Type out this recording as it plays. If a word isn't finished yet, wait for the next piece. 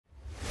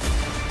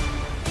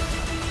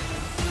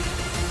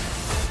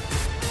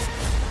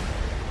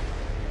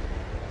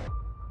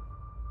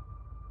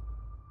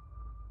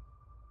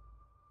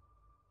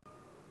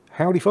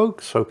Howdy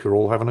folks, hope you're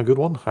all having a good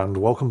one, and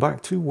welcome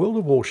back to World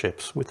of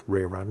Warships with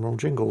Rear Admiral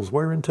Jingles,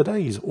 where in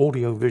today's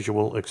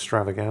audio-visual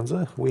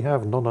extravaganza we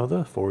have none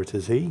other, for it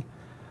is he,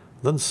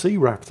 than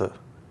SeaRaptor.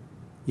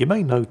 You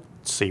may know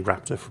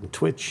SeaRaptor from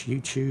Twitch,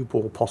 YouTube,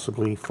 or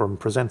possibly from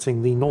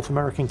presenting the North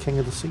American King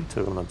of the Sea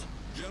tournament.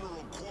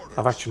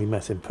 I've actually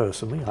met him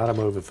personally. I had him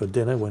over for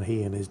dinner when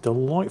he and his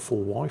delightful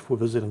wife were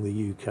visiting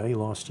the UK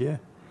last year.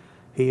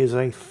 He is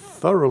a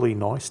thoroughly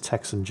nice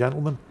Texan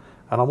gentleman,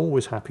 and I'm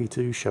always happy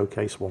to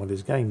showcase one of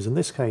his games. In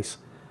this case,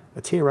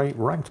 a Tier 8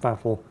 ranked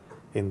battle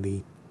in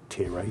the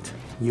Tier 8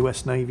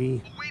 US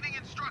Navy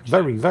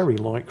very, very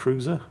light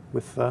cruiser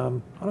with,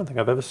 I don't think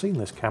I've ever seen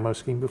this camo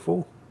scheme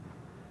before.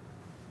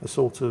 A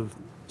sort of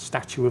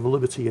Statue of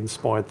Liberty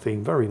inspired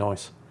theme, very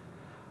nice.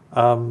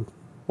 What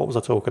was I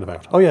talking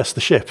about? Oh yes,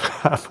 the ship,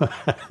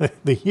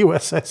 the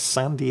USS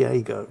San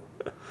Diego.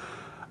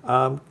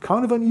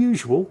 Kind of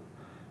unusual,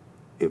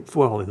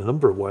 well, in a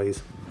number of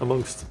ways,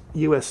 amongst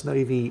US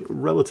Navy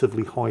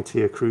relatively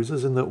high-tier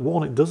cruisers, in that,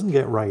 one, it doesn't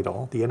get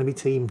radar. The enemy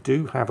team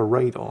do have a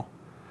radar.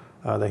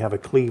 They have a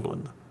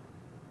Cleveland.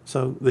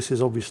 So this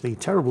is obviously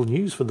terrible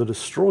news for the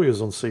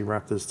destroyers on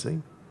SeaRaptor's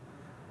team.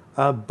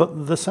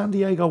 But the San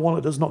Diego, while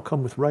it does not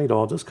come with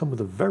radar, does come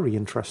with a very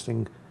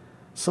interesting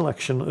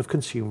selection of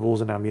consumables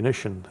and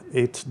ammunition.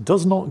 It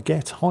does not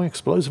get high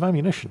explosive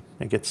ammunition.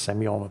 It gets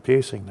semi-armor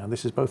piercing. Now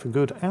this is both a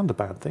good and a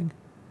bad thing,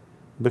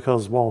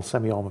 because while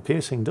semi-armor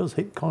piercing does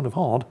hit kind of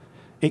hard,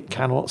 it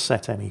cannot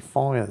set any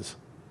fires.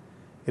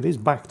 It is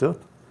backed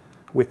up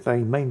with a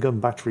main gun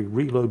battery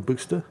reload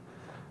booster,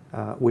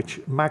 which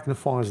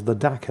magnifies the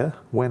DACA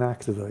when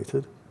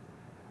activated.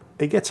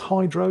 It gets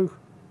hydro,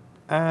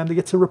 and it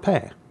gets a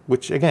repair,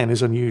 which again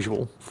is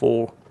unusual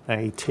for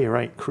a Tier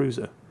 8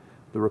 cruiser.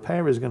 The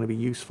repair is going to be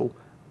useful,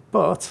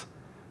 but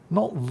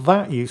not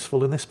that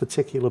useful in this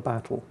particular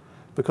battle,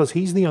 because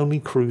he's the only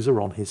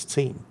cruiser on his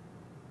team.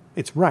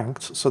 It's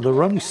ranked, so there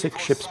are only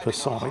 6 ships per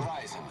side,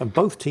 and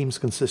both teams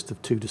consist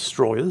of 2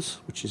 destroyers,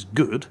 which is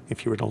good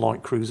if you're in a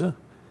light cruiser,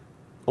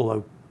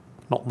 although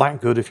not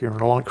that good if you're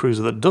in a light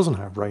cruiser that doesn't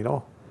have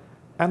radar,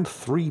 and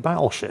 3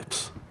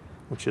 battleships,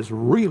 which is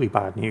really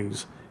bad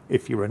news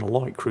if you're in a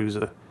light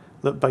cruiser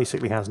that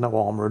basically has no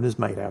armour and is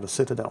made out of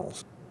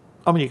citadels.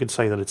 I mean, you could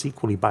say that it's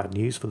equally bad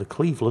news for the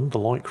Cleveland, the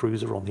light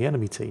cruiser on the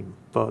enemy team,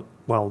 but,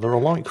 well, there are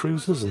light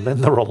cruisers and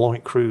then there are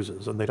light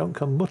cruisers, and they don't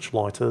come much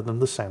lighter than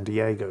the San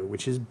Diego,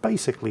 which is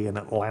basically an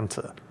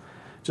Atlanta,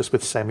 just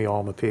with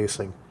semi-armor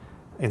piercing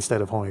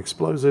instead of high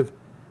explosive,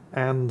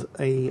 and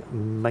a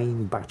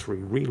main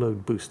battery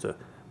reload booster.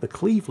 The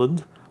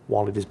Cleveland,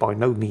 while it is by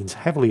no means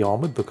heavily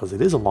armoured because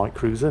it is a light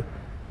cruiser,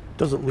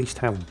 does at least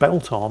have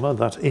belt armour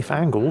that, if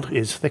angled,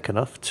 is thick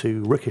enough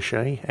to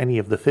ricochet any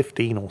of the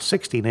 15 or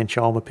 16-inch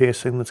armour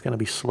piercing that's going to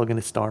be slung in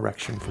its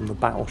direction from the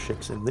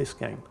battleships in this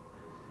game.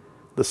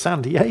 The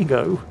San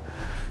Diego,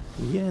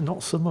 yeah,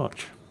 not so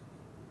much.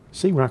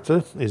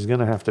 SeaRaptor is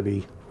going to have to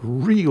be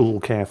real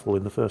careful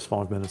in the first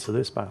 5 minutes of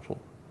this battle.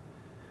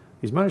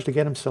 He's managed to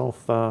get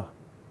himself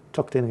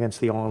tucked in against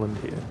the island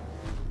here,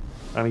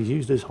 and he's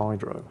used his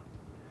hydro,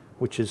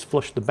 which has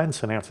flushed the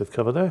Benson out of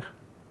cover there.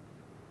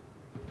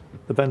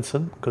 The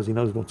Benson, because he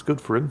knows what's good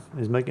for him,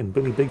 is making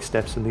Billy Big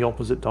steps in the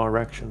opposite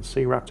direction.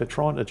 SeaRaptor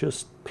trying to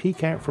just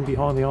peek out from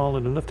behind the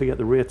island enough to get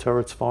the rear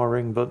turrets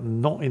firing, but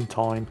not in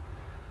time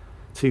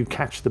to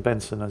catch the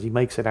Benson as he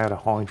makes it out of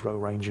hydro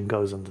range and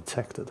goes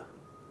undetected.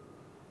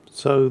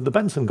 So the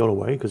Benson got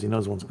away because he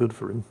knows what's good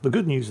for him. The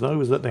good news,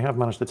 though, is that they have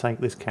managed to take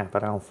this cap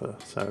at Alpha.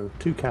 So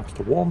 2 caps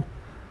to 1.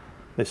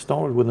 They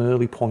started with an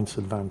early points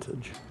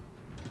advantage.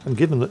 And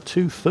given that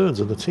 2/3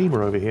 of the team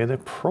are over here, they're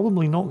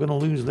probably not going to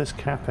lose this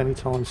cap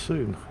anytime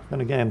soon.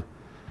 Then again,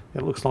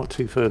 it looks like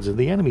 2/3 of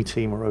the enemy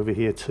team are over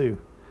here too,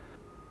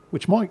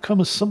 which might come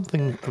as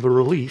something of a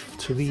relief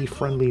to the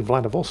friendly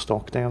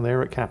Vladivostok down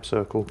there at Cap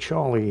Circle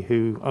Charlie,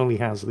 who only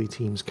has the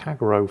team's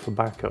Kagero for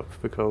backup,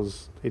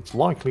 because it's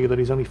likely that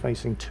he's only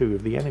facing 2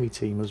 of the enemy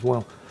team as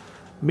well.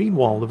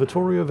 Meanwhile, the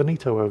Vittorio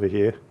Veneto over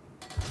here,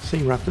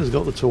 SeaRaptor's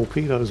got the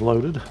torpedoes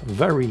loaded,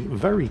 very,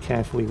 very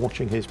carefully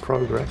watching his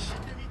progress,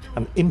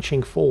 and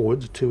inching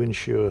forward to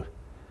ensure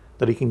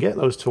that he can get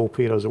those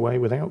torpedoes away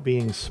without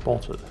being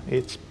spotted.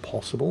 It's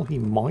possible he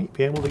might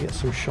be able to get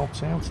some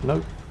shots out.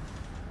 Nope.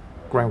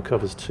 Ground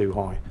cover's too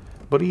high.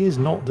 But he is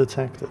not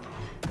detected.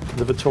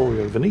 The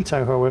Vittorio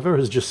Veneto, however,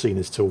 has just seen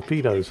his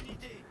torpedoes.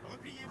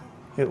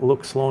 It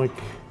looks like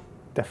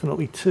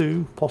definitely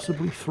 2,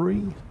 possibly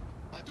 3.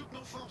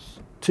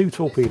 2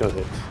 torpedo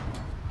hits,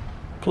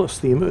 plus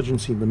the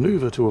emergency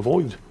manoeuvre to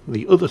avoid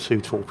the other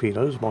 2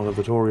 torpedoes by the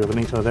Vittorio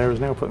Veneto there is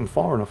now put him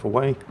far enough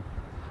away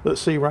that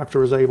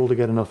SeaRaptor is able to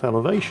get enough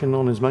elevation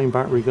on his main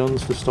battery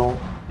guns to start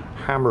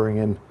hammering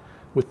him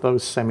with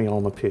those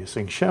semi-armor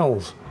piercing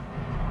shells.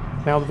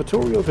 Now the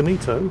Vittorio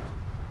Veneto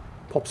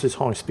pops his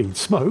high-speed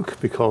smoke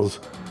because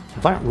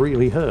that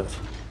really hurt.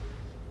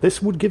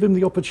 This would give him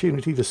the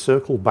opportunity to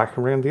circle back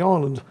around the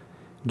island,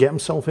 get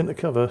himself into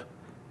cover,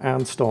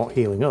 and start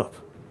healing up,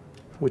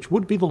 which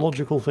would be the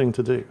logical thing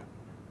to do.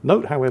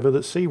 Note, however,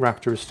 that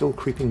SeaRaptor is still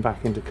creeping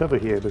back into cover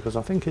here because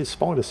I think his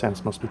spider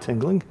sense must be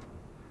tingling.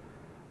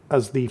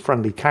 as the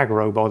friendly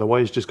Kagero, by the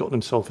way, has just gotten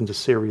himself into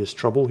serious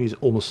trouble. He's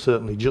almost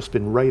certainly just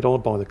been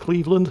radared by the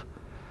Cleveland,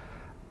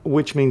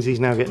 which means he's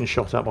now getting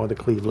shot at by the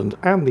Cleveland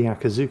and the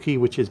Akazuki,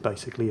 which is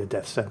basically a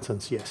death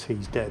sentence. Yes,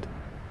 he's dead.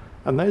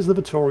 And there's the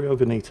Vittorio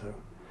Veneto.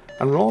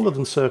 And rather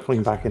than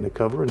circling back into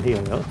cover and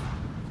healing up,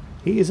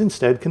 he is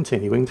instead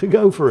continuing to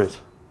go for it.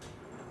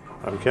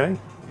 Okay.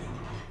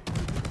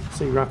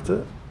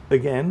 SeaRaptor,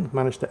 again,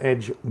 managed to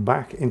edge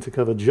back into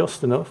cover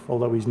just enough,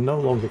 although he's no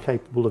longer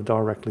capable of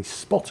directly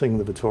spotting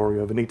the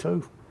Vittorio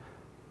Veneto.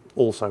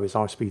 Also, his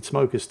high-speed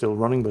smoke is still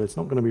running, but it's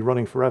not going to be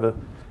running forever.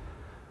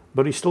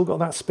 But he's still got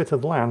that spit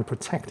of land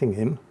protecting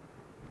him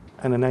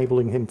and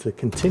enabling him to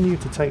continue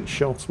to take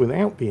shots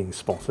without being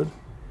spotted,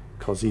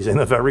 because he's in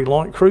a very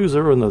light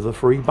cruiser and there's the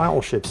 3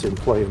 battleships in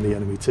play in the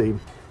enemy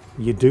team.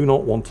 You do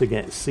not want to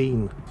get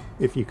seen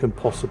if you can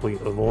possibly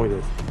avoid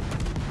it.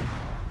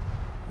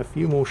 A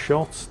few more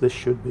shots, this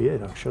should be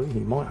it actually.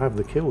 He might have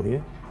the kill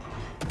here.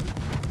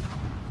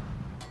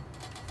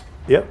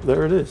 Yep,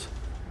 there it is.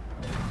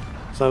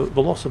 So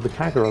the loss of the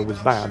Kagero was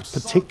bad,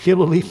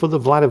 particularly for the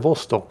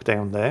Vladivostok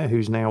down there,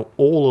 who's now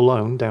all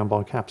alone down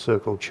by Cap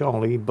Circle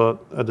Charlie,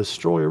 but a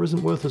destroyer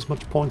isn't worth as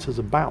much points as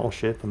a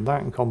battleship, and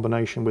that in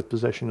combination with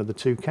possession of the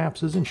 2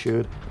 caps has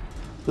ensured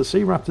that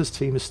SeaRaptor's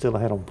team is still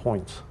ahead on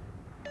points.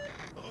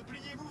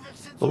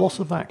 The loss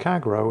of that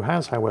Kagero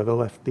has, however,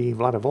 left the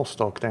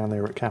Vladivostok down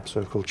there at Cap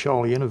Circle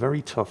Charlie in a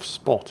very tough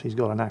spot. He's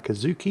got an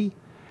Akazuki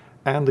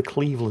and a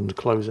Cleveland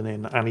closing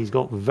in, and he's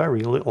got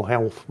very little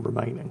health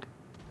remaining.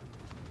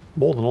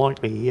 More than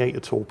likely he ate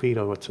a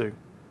torpedo or 2.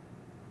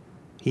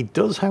 He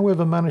does,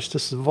 however, manage to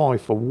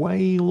survive for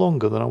way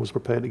longer than I was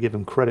prepared to give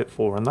him credit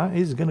for, and that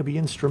is going to be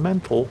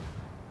instrumental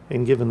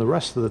in giving the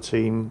rest of the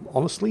team,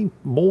 honestly,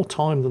 more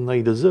time than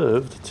they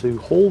deserved to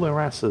haul their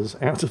asses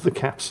out of the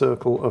Cap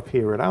Circle up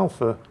here at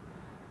Alpha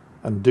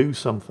and do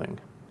something.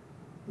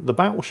 The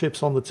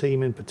battleships on the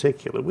team in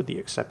particular, with the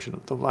exception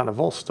of the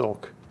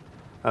Vladivostok,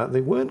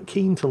 they weren't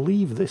keen to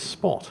leave this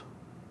spot,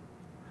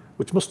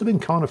 which must have been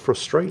kind of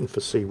frustrating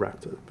for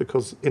SeaRaptor,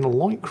 because in a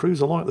light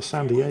cruiser like the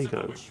San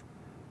Diego,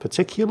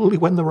 particularly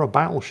when there are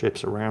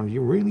battleships around,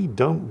 you really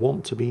don't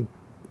want to be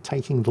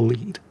taking the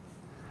lead,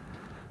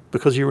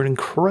 because you're an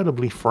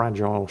incredibly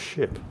fragile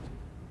ship.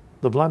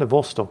 The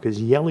Vladivostok is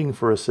yelling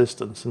for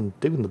assistance and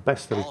doing the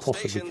best that it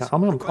possibly can.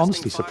 I'm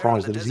honestly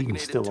surprised that he's even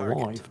still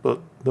alive, but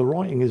the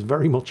writing is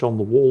very much on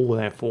the wall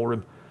there for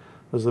him,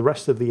 as the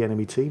rest of the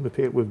enemy team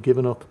appear to have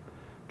given up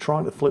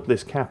trying to flip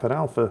this cap at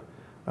Alpha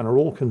and are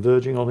all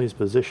converging on his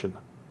position.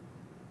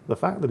 The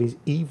fact that he's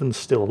even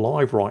still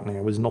alive right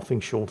now is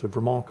nothing short of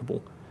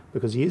remarkable,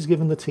 because he is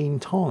giving the team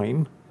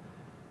time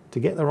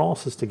to get their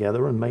arses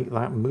together and make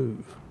that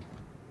move.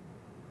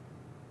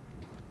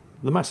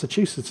 The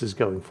Massachusetts is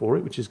going for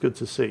it, which is good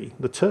to see.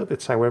 The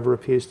Tirpitz, however,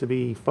 appears to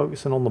be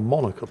focusing on the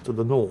Monarch up to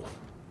the north.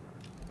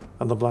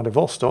 And the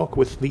Vladivostok,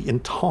 with the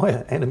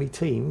entire enemy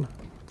team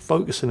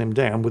focusing him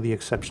down, with the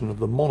exception of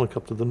the Monarch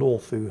up to the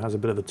north, who has a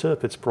bit of a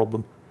Tirpitz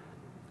problem.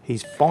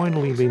 He's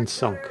finally been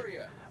sunk,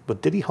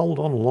 but did he hold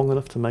on long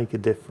enough to make a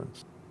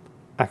difference?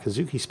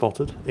 Akazuki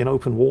spotted in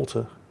open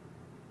water.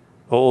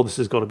 Oh, this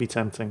has got to be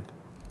tempting.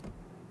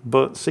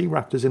 But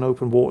SeaRaptor's in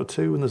open water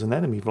too, and there's an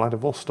enemy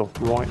Vladivostok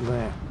right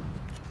there.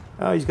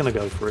 Ah, he's going to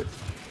go for it.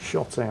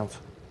 Shots out.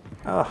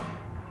 Ah.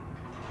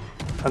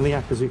 And the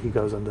Akazuki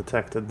goes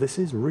undetected. This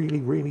is really,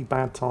 really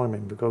bad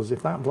timing, because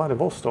if that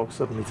Vladivostok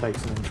suddenly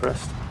takes an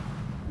interest,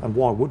 and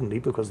why wouldn't he,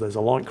 because there's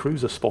a light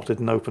cruiser spotted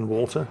in open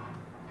water,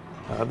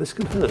 this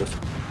could hurt.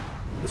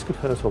 This could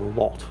hurt a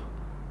lot.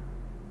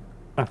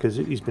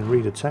 Akazuki's been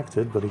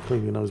redetected, but he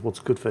clearly knows what's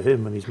good for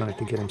him, and he's managed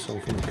to get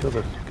himself in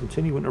cover.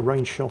 Continuing to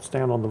range shots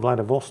down on the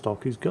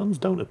Vladivostok, whose guns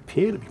don't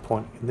appear to be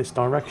pointing in this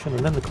direction,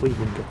 and then the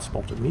Cleveland gets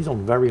spotted, and he's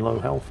on very low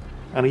health,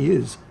 and he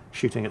is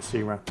shooting at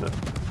SeaRaptor.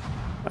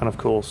 And of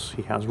course,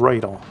 he has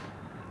radar.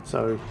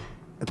 So,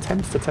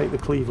 attempts to take the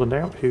Cleveland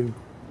out, who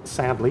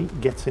sadly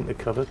gets into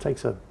cover,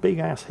 takes a big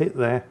ass hit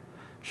there,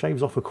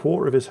 shaves off a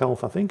quarter of his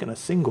health, I think, in a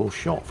single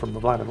shot from the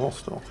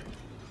Vladivostok.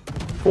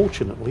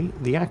 Fortunately,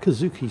 the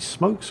Akazuki's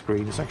smoke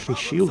screen is actually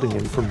shielding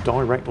him from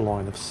direct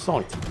line of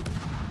sight.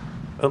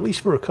 At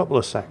least for a couple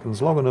of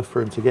seconds, long enough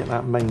for him to get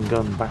that main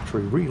gun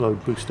battery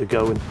reload booster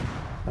going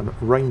and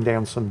rain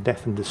down some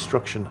death and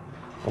destruction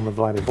on the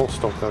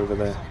Vladivostok over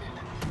there.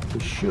 We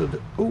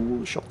should...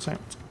 Oh, shots out.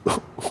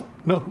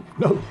 No,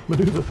 no,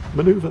 maneuver,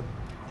 maneuver.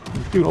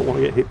 You do not want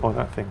to get hit by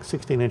that thing.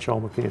 16-inch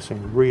armor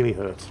piercing really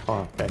hurts.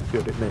 Oh, okay,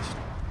 good, it missed.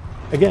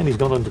 Again, he's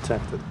gone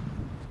undetected.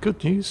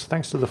 Good news,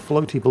 thanks to the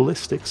floaty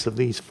ballistics of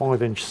these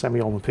 5-inch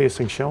semi-armor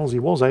piercing shells, he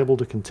was able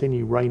to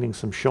continue raining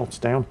some shots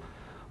down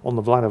on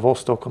the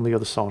Vladivostok on the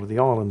other side of the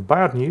island.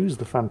 Bad news,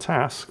 the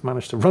Fantask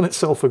managed to run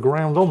itself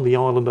aground on the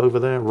island over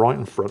there right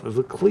in front of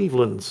the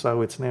Cleveland,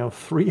 so it's now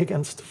 3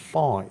 against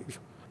 5.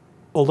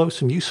 Although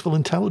some useful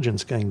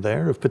intelligence gained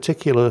there of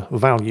particular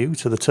value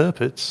to the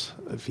Tirpitz,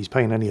 if he's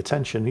paying any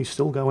attention, he's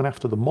still going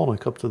after the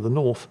Monarch up to the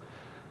north.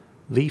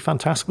 The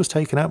Fantask was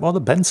taken out by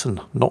the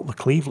Benson, not the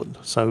Cleveland,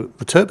 so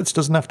the Tirpitz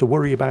doesn't have to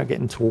worry about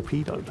getting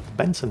torpedoed. The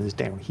Benson is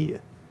down here.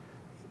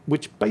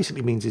 which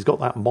basically means he's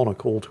got that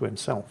Monarch all to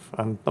himself.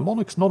 And the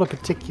Monarch's not a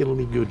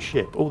particularly good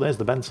ship. Oh, there's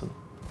the Benson.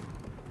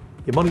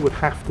 Your money would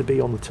have to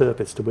be on the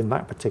Tirpitz to win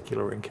that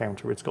particular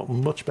encounter. It's got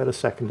much better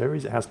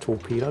secondaries, it has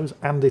torpedoes,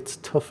 and it's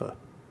tougher.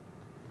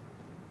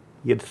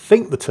 You'd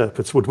think the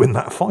Tirpitz would win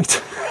that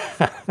fight.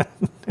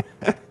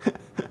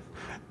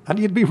 And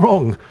you'd be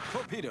wrong.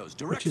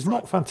 Which is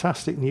not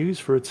fantastic news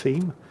for a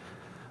team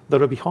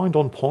that are behind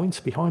on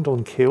points, behind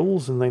on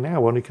kills, and they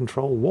now only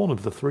control one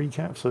of the 3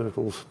 cap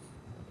circles.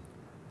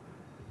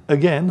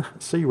 Again,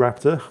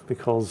 SeaRaptor,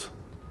 because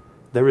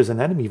there is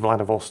an enemy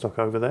Vladivostok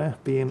over there,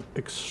 being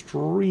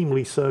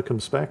extremely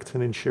circumspect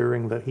and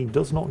ensuring that he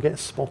does not get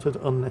spotted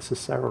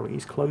unnecessarily.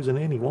 He's closing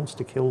in, he wants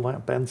to kill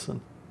that Benson.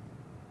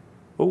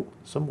 Oh,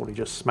 somebody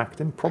just smacked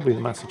him, probably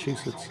the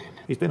Massachusetts.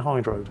 He's been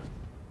hydroed.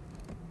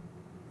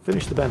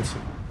 Finish the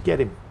Benson, get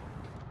him.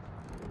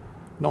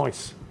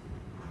 Nice.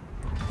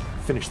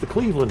 Finish the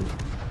Cleveland.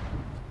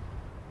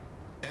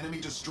 Enemy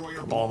destroyer.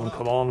 Come on,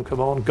 come on, come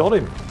on. Got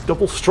him.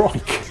 Double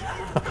strike.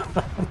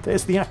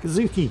 There's the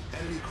Akazuki.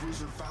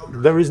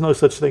 There is no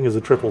such thing as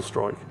a triple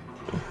strike.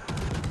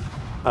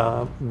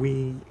 Oh,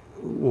 the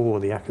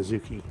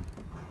Akazuki.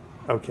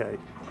 Okay.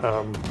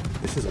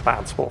 This is a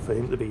bad spot for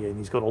him to be in.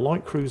 He's got a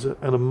light cruiser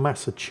and a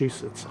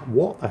Massachusetts.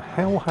 What the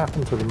hell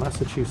happened to the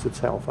Massachusetts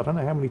health? I don't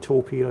know how many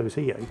torpedoes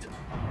he ate.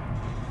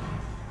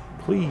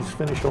 Please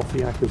finish off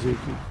the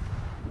Akazuki,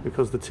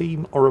 because the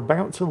team are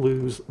about to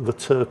lose the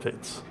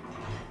Tirpitz.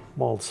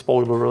 Mild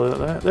spoiler alert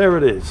there. There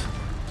it is.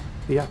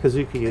 The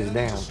Akazuki is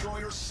down.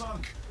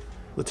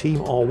 The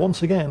team are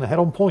once again ahead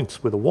on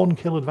points with a 1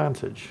 kill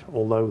advantage,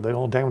 although they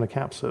are down a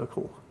cap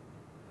circle.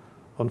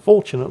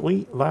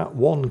 Unfortunately, that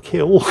 1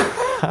 kill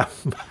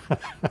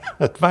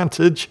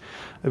advantage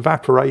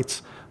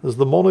evaporates as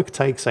the Monarch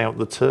takes out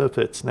the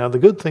Tirpitz. Now, the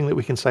good thing that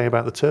we can say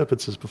about the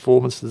Tirpitz's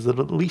performance is that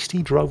at least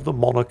he drove the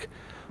Monarch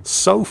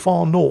so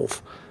far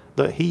north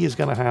that he is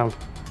going to have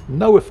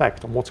no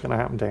effect on what's going to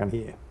happen down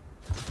here.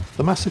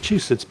 The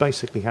Massachusetts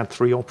basically had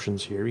 3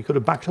 options here. He could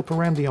have backed up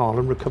around the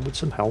island, recovered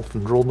some health,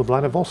 and drawn the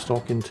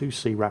Vladivostok into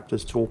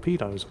SeaRaptor's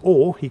torpedoes.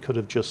 Or he could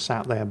have just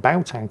sat there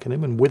bow tanking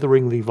him and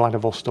withering the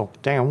Vladivostok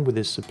down with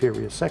his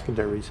superior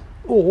secondaries.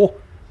 Or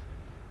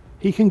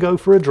he can go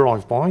for a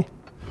drive-by,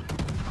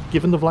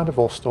 giving the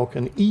Vladivostok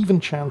an even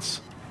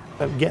chance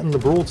at getting the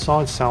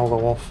broadside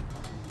salvo off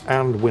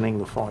and winning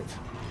the fight.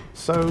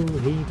 So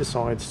he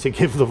decides to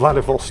give the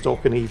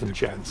Vladivostok an even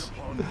chance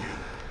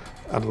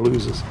and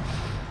loses.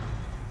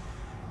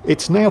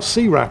 It's now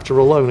SeaRaptor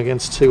alone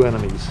against 2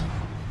 enemies.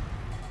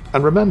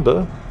 And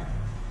remember,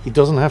 he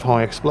doesn't have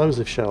high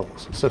explosive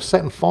shells, so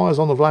setting fires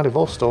on the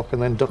Vladivostok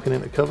and then ducking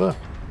into cover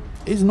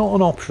is not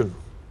an option.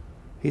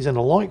 He's in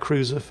a light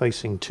cruiser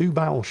facing 2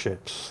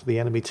 battleships. The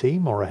enemy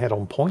team are ahead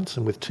on points,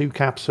 and with 2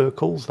 cap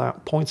circles,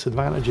 that points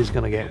advantage is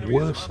going to get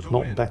worse,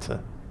 not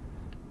better.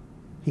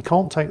 He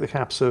can't take the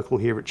cap circle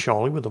here at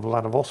Charlie with the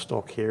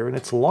Vladivostok here, and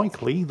it's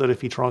likely that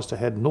if he tries to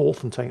head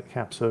north and take the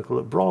cap circle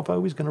at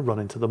Bravo, he's going to run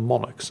into the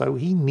Monarch, so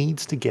he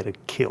needs to get a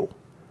kill.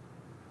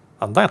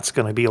 And that's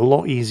going to be a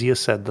lot easier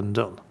said than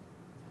done.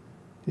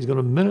 He's got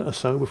a minute or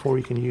so before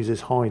he can use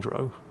his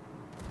hydro.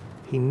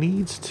 He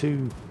needs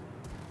to,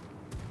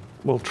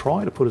 well,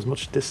 try to put as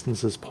much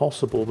distance as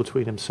possible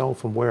between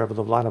himself and wherever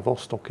the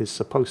Vladivostok is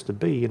supposed to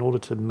be in order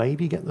to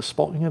maybe get the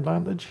spotting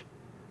advantage.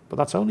 But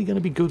that's only going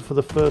to be good for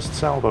the first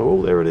salvo.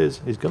 Oh, there it is.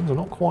 His guns are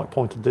not quite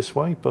pointed this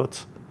way,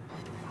 but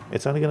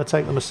it's only going to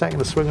take them a second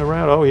to swing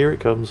around. Oh, here it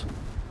comes.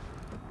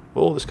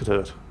 Oh, this could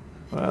hurt.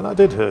 That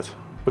did hurt,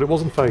 but it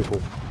wasn't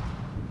fatal.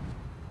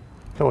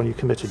 Come on, you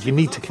committed. You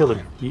need to kill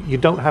him. You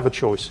don't have a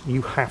choice.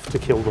 You have to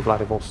kill the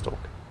Vladivostok.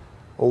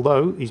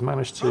 Although he's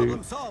managed to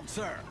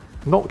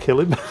not kill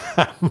him,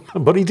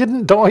 but he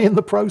didn't die in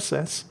the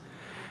process.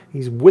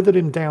 He's withered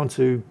him down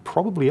to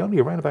probably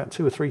only around about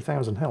 2,000 or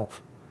 3,000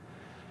 health.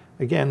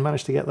 Again,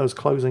 managed to get those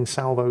closing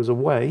salvos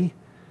away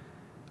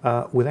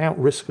without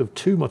risk of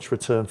too much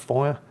return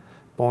fire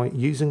by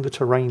using the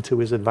terrain to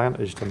his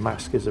advantage to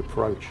mask his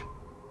approach.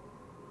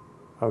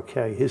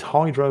 Okay, his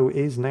hydro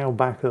is now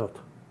back up.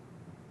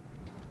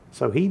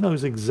 So he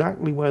knows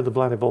exactly where the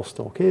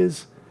Vladivostok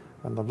is,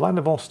 and the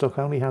Vladivostok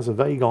only has a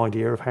vague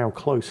idea of how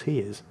close he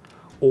is,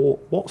 or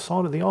what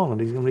side of the island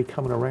he's going to be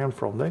coming around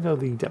from. There go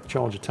the depth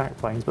charge attack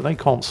planes, but they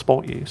can't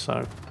spot you,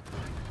 so...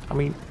 I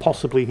mean,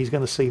 possibly he's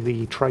going to see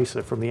the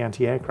tracer from the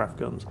anti-aircraft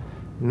guns.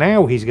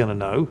 Now he's going to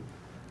know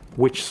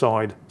which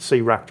side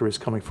SeaRaptor is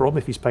coming from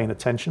if he's paying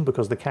attention,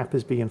 because the cap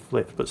is being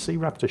flipped. But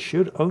SeaRaptor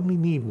should only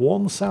need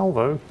 1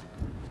 salvo,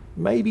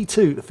 maybe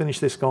 2, to finish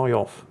this guy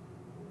off.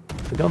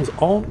 The guns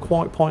aren't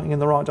quite pointing in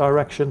the right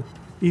direction.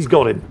 He's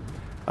got him.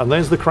 And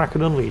there's the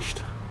Kraken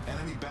Unleashed.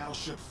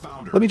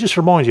 Let me just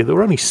remind you, there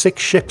were only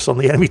 6 ships on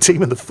the enemy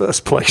team in the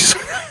first place.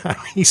 And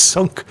he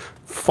sunk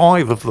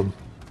 5 of them.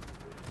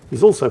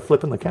 He's also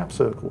flipping the cap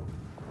circle.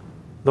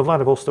 The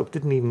Vladivostok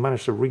didn't even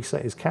manage to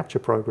reset his capture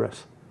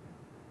progress.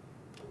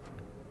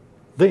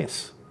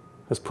 This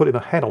has put him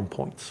ahead on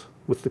points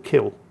with the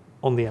kill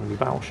on the enemy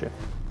battleship.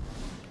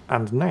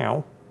 And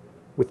now,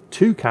 with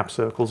 2 cap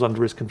circles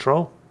under his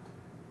control,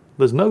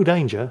 There's no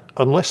danger,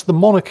 unless the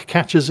Monarch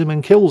catches him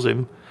and kills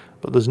him,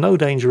 but there's no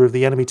danger of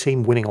the enemy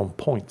team winning on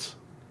points.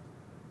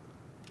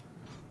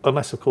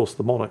 Unless, of course,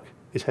 the Monarch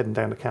is heading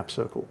down to Cap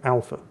Circle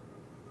Alpha,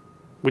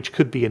 which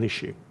could be an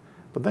issue.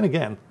 But then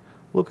again,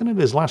 looking at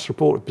his last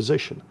reported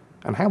position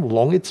and how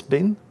long it's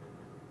been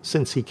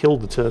since he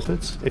killed the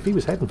Turpids, if he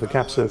was heading for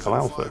Cap Circle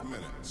Alpha,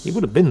 he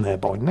would have been there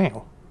by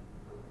now.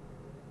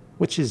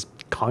 Which is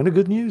kind of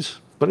good news,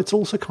 but it's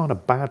also kind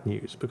of bad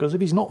news, because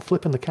if he's not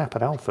flipping the cap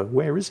at Alpha,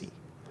 where is he?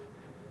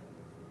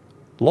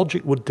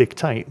 Logic would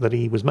dictate that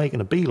he was making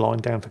a beeline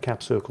down for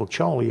Cap Circle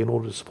Charlie in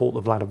order to support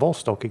the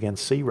Vladivostok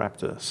against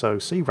SeaRaptor. So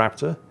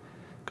SeaRaptor,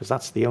 because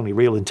that's the only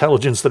real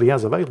intelligence that he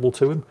has available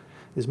to him,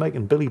 is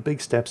making Billy Big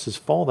Steps as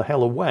far the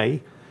hell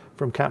away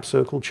from Cap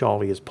Circle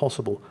Charlie as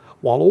possible,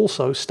 while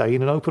also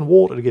staying in open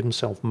water to give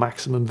himself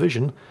maximum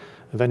vision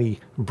of any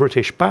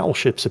British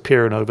battleships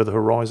appearing over the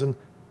horizon,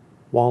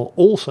 while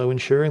also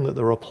ensuring that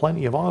there are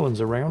plenty of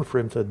islands around for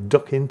him to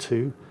duck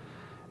into,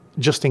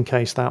 just in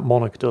case that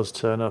Monarch does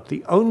turn up.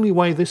 The only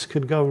way this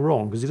could go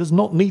wrong, because he does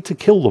not need to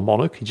kill the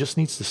Monarch, he just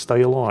needs to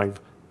stay alive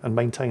and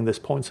maintain this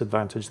points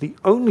advantage. The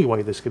only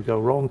way this could go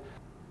wrong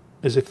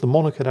is if the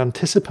Monarch had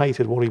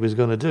anticipated what he was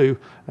going to do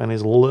and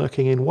is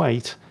lurking in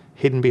wait,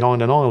 hidden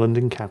behind an island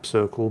in Cap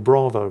Circle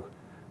Bravo,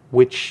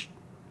 which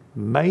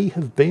may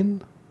have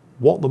been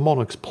what the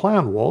Monarch's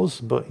plan was,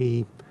 but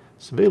he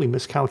severely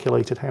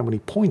miscalculated how many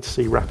points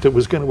SeaRaptor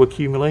was going to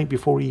accumulate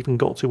before he even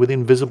got to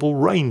within visible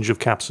range of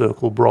Cap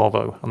Circle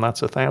Bravo, and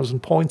that's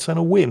 1,000 points and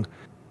a win.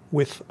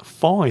 With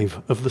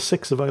 5 of the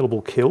 6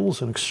 available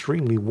kills, an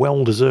extremely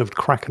well-deserved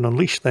Kraken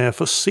Unleashed there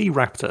for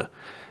SeaRaptor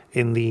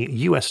in the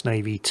US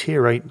Navy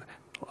Tier 8,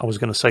 I was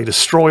going to say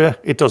destroyer.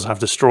 It does have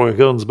destroyer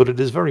guns, but it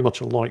is very much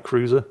a light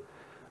cruiser,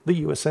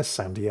 the USS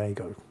San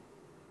Diego.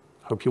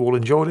 Hope you all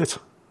enjoyed it,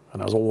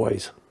 and as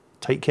always,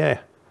 take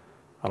care,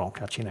 and I'll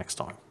catch you next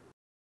time.